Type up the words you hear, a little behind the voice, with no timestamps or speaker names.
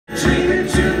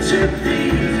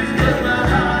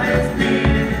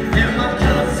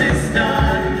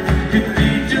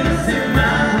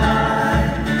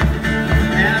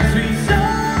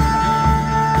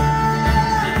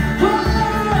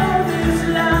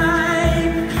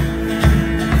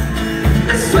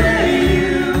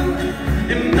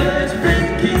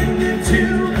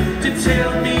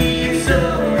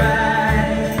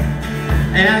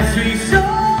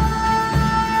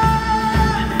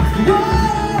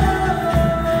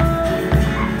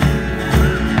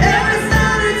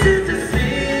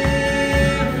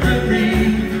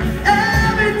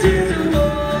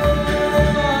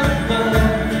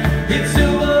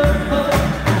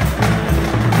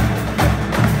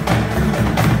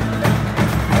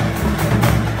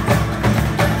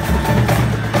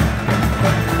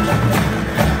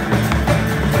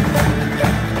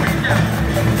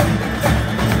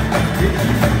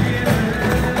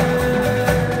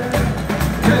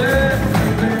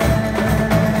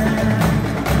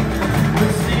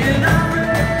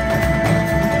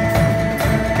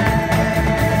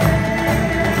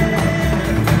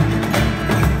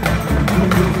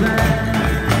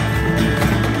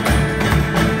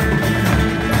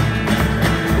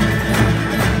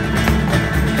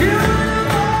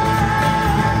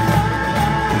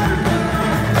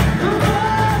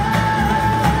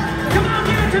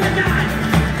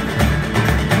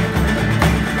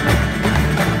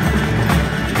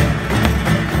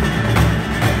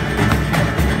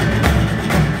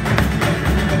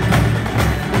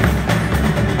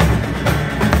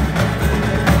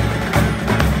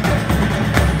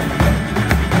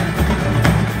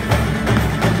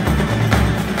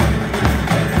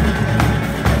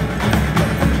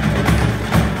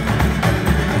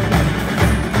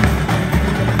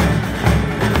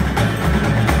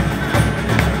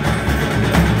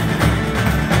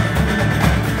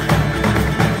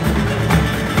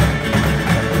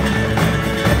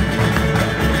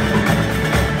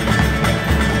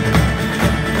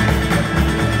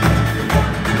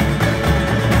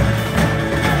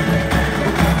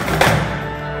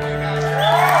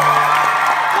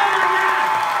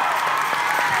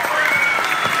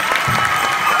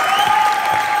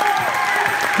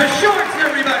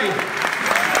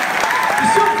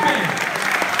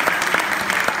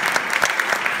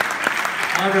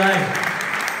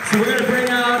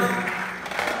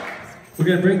We're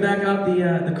gonna bring back out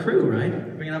the crew,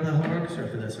 right? Bringing out the whole orchestra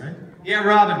for this, right? Yeah,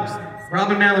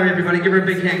 Robin Mallory, everybody, give her a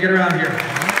big hand. Get her out here.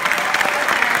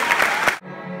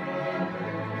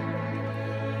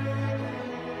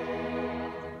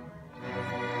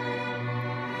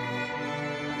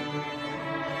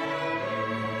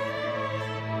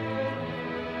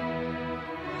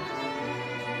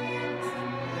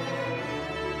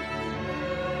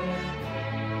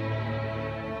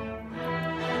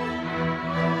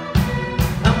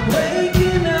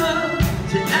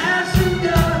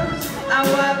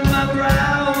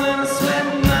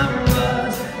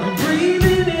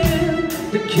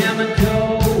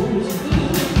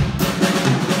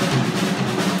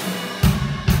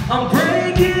 I'm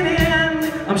breaking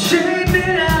in, I'm shaping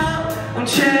out, I'm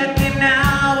checking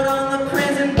out on the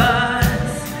prison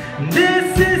bus.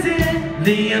 This is it,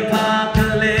 the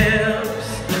apocalypse.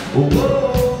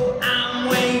 Whoa, I'm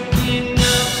waking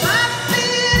up, I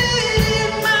feel it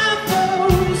in my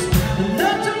bones.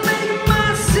 Enough to make my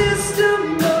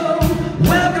system go.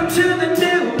 Welcome to the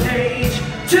new age,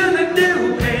 to the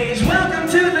new age. Welcome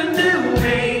to the new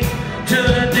age, to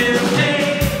the new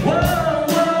age.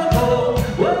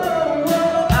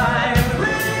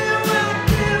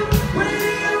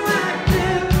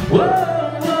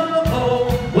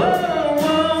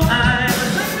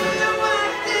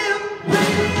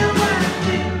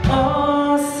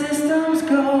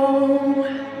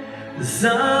 The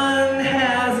sun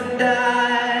hasn't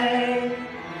died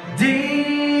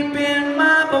deep in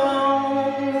my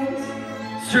bones,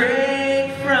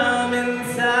 straight from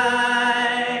inside.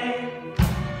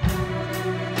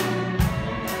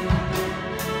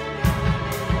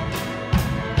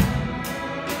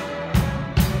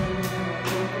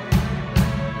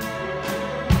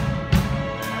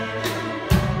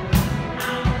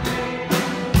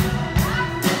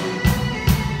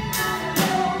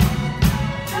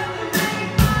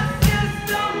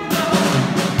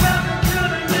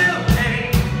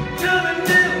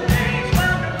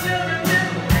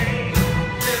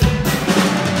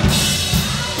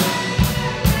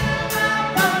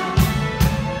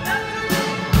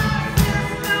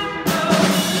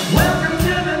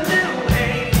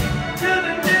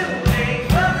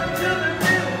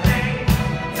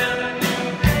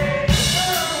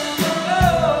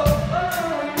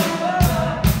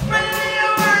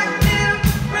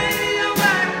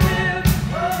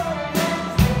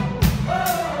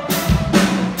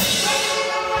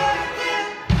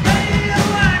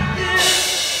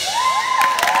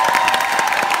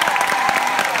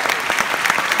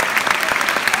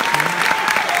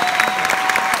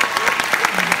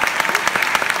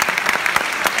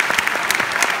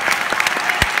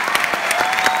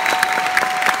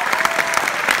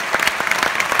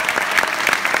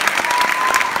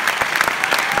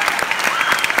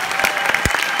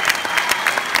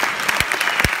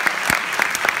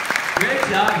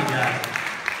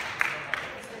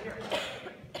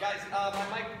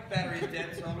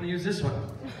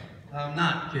 I'm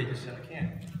not. Jay just said I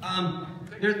can't.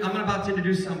 I'm about to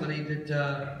introduce somebody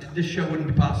that this show wouldn't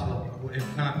be possible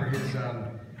if not for his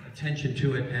attention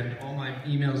to it and all my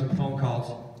emails and phone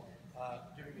calls.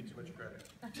 Giving me too much credit.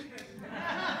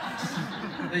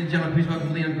 Ladies and gentlemen, please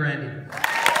welcome Leon Grandi.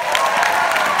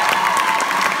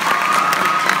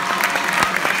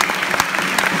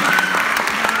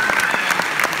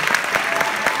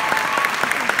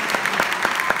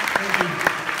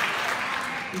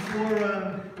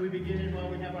 Before we begin, while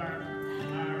we have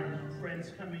our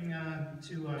friends coming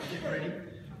to get ready,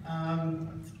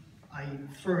 I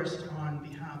first, on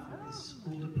behalf of the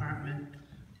school department,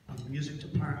 of the music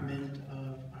department,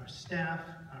 of our staff,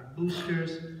 our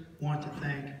boosters, want to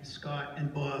thank Scott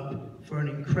and Bob for an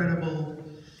incredible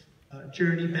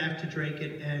journey back to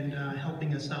Dracut and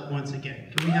helping us out once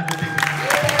again. Can we have a big round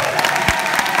of applause?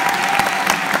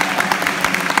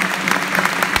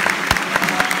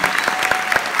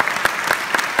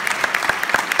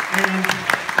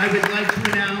 I would like to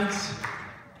announce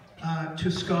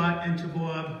to Scott and to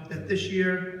Bob that this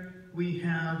year we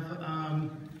have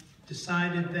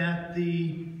decided that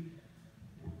the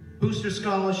Booster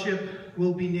Scholarship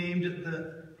will be named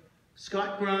the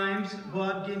Scott Grimes,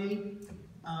 Bob Guinea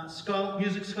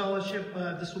Music Scholarship.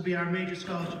 This will be our major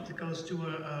scholarship that goes to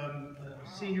a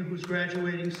senior who's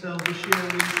graduating. So this year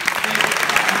we thank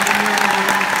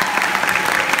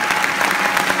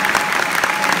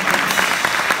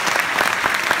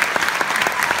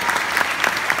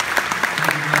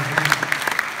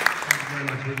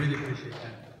Really appreciate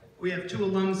that. We have two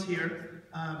alums here,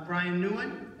 Brian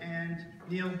Newen and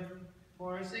Neil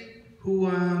Forrissey,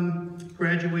 who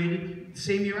graduated the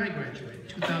same year I graduated,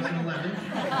 2011.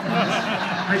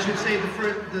 I should say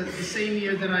the same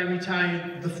year that I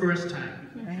retired the first time.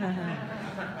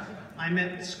 I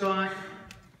met Scott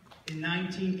in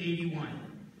 1981,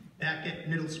 back at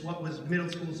what was middle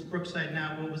school's Brookside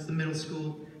now, what was the middle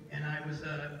school, and I was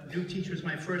a new teacher. It was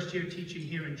my first year teaching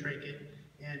here in Dracut.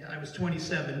 And I was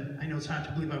 27. I know it's hard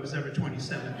to believe I was ever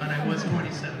 27, but I was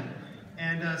 27.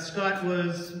 And Scott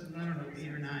was, I don't know, 8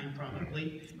 or 9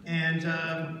 probably. And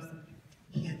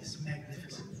he had this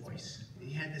magnificent voice.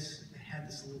 He had this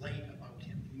light about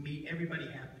him. He made everybody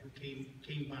happy who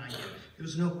came by him. There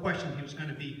was no question he was going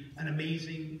to be an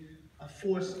amazing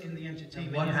force in the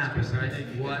entertainment. What happened, right?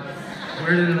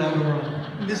 Where did it all go wrong?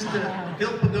 Mr.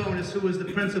 Bill Pagonis, who was the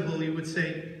principal, he would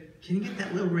say, "Can you get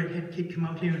that little redhead kid come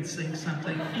out here and sing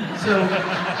something?" So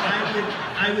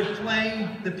I would play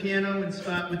the piano and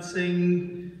Scott would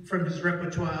sing from his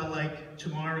repertoire, like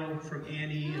Tomorrow from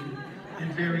Annie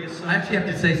and various songs. I actually have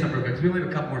to say something real quick, because we only have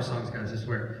a couple more songs, guys, I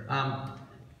swear.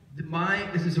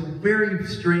 This is a very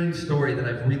strange story that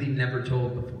I've really never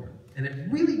told before. And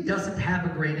it really doesn't have a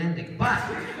great ending, but,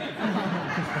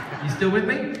 you still with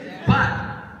me? But,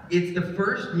 it's the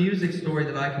first music story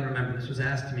that I can remember. This was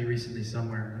asked to me recently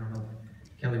somewhere. I don't know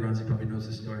if Kelly Runzi probably knows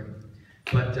this story.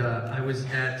 But I was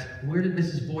at, where did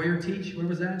Mrs. Boyer teach? Where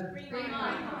was that?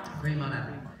 Fremont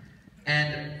Avenue.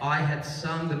 And I had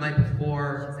sung the night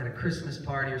before at a Christmas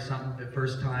party or something the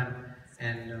first time.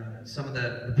 And some of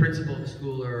the principal of the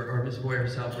school or Miss Boyer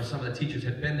herself or some of the teachers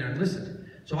had been there and listened.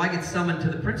 So I get summoned to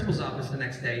the principal's office the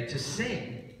next day to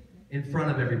sing in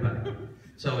front of everybody.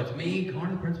 So it's me going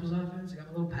to the principal's office, I got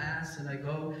a little pass, and I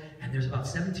go, and there's about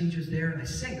 7 teachers there, and I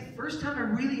sing. The first time I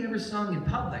really ever sung in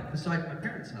public, besides my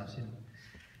parents' house, you know.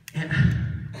 And I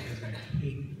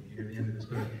hate me near the end of the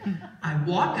story. I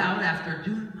walk out after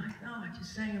doing my, I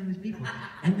just sang in these people.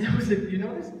 And there was you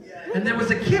notice? And there was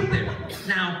a kid there.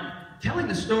 Now, telling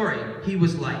the story, he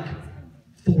was like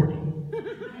 40.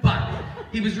 But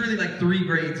he was really like 3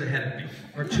 grades ahead of me,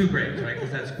 or 2 grades, right?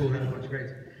 Because that school had a bunch of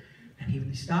grades. And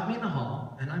he stopped me in the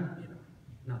hall, and I'm,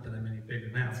 not that I'm any bigger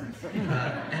now.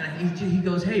 And he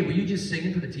goes, "Hey, were you just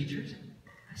singing for the teachers?"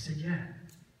 I said, "Yeah."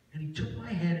 And he took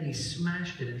my head and he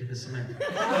smashed it into the cement.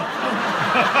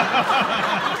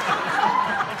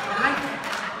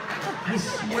 I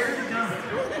swear to God.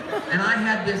 And I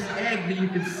had this egg that you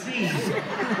could see.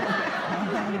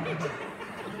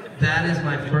 That is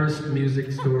my first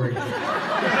music story.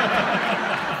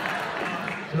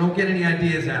 So don't get any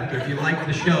ideas after. If you like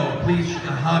the show, please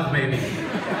a hug maybe. Like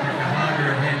a hug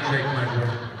or a handshake, my boy.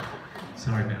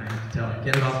 Sorry, man, I have to tell it.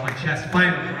 Get it off my chest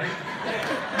finally, right?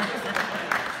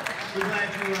 We're glad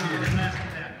you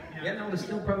mastered that. Yeah, no, there's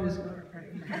still probably a scar.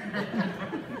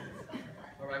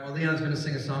 All right, well, Leon's going to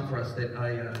sing a song for us that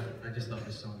I just love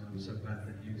this song. I'm so glad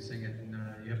that you sing it, and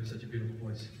you have such a beautiful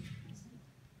voice.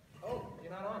 Oh,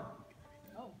 you're not on.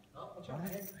 Oh, I'll try.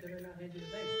 Did I not hand you the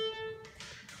thing?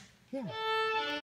 Yeah.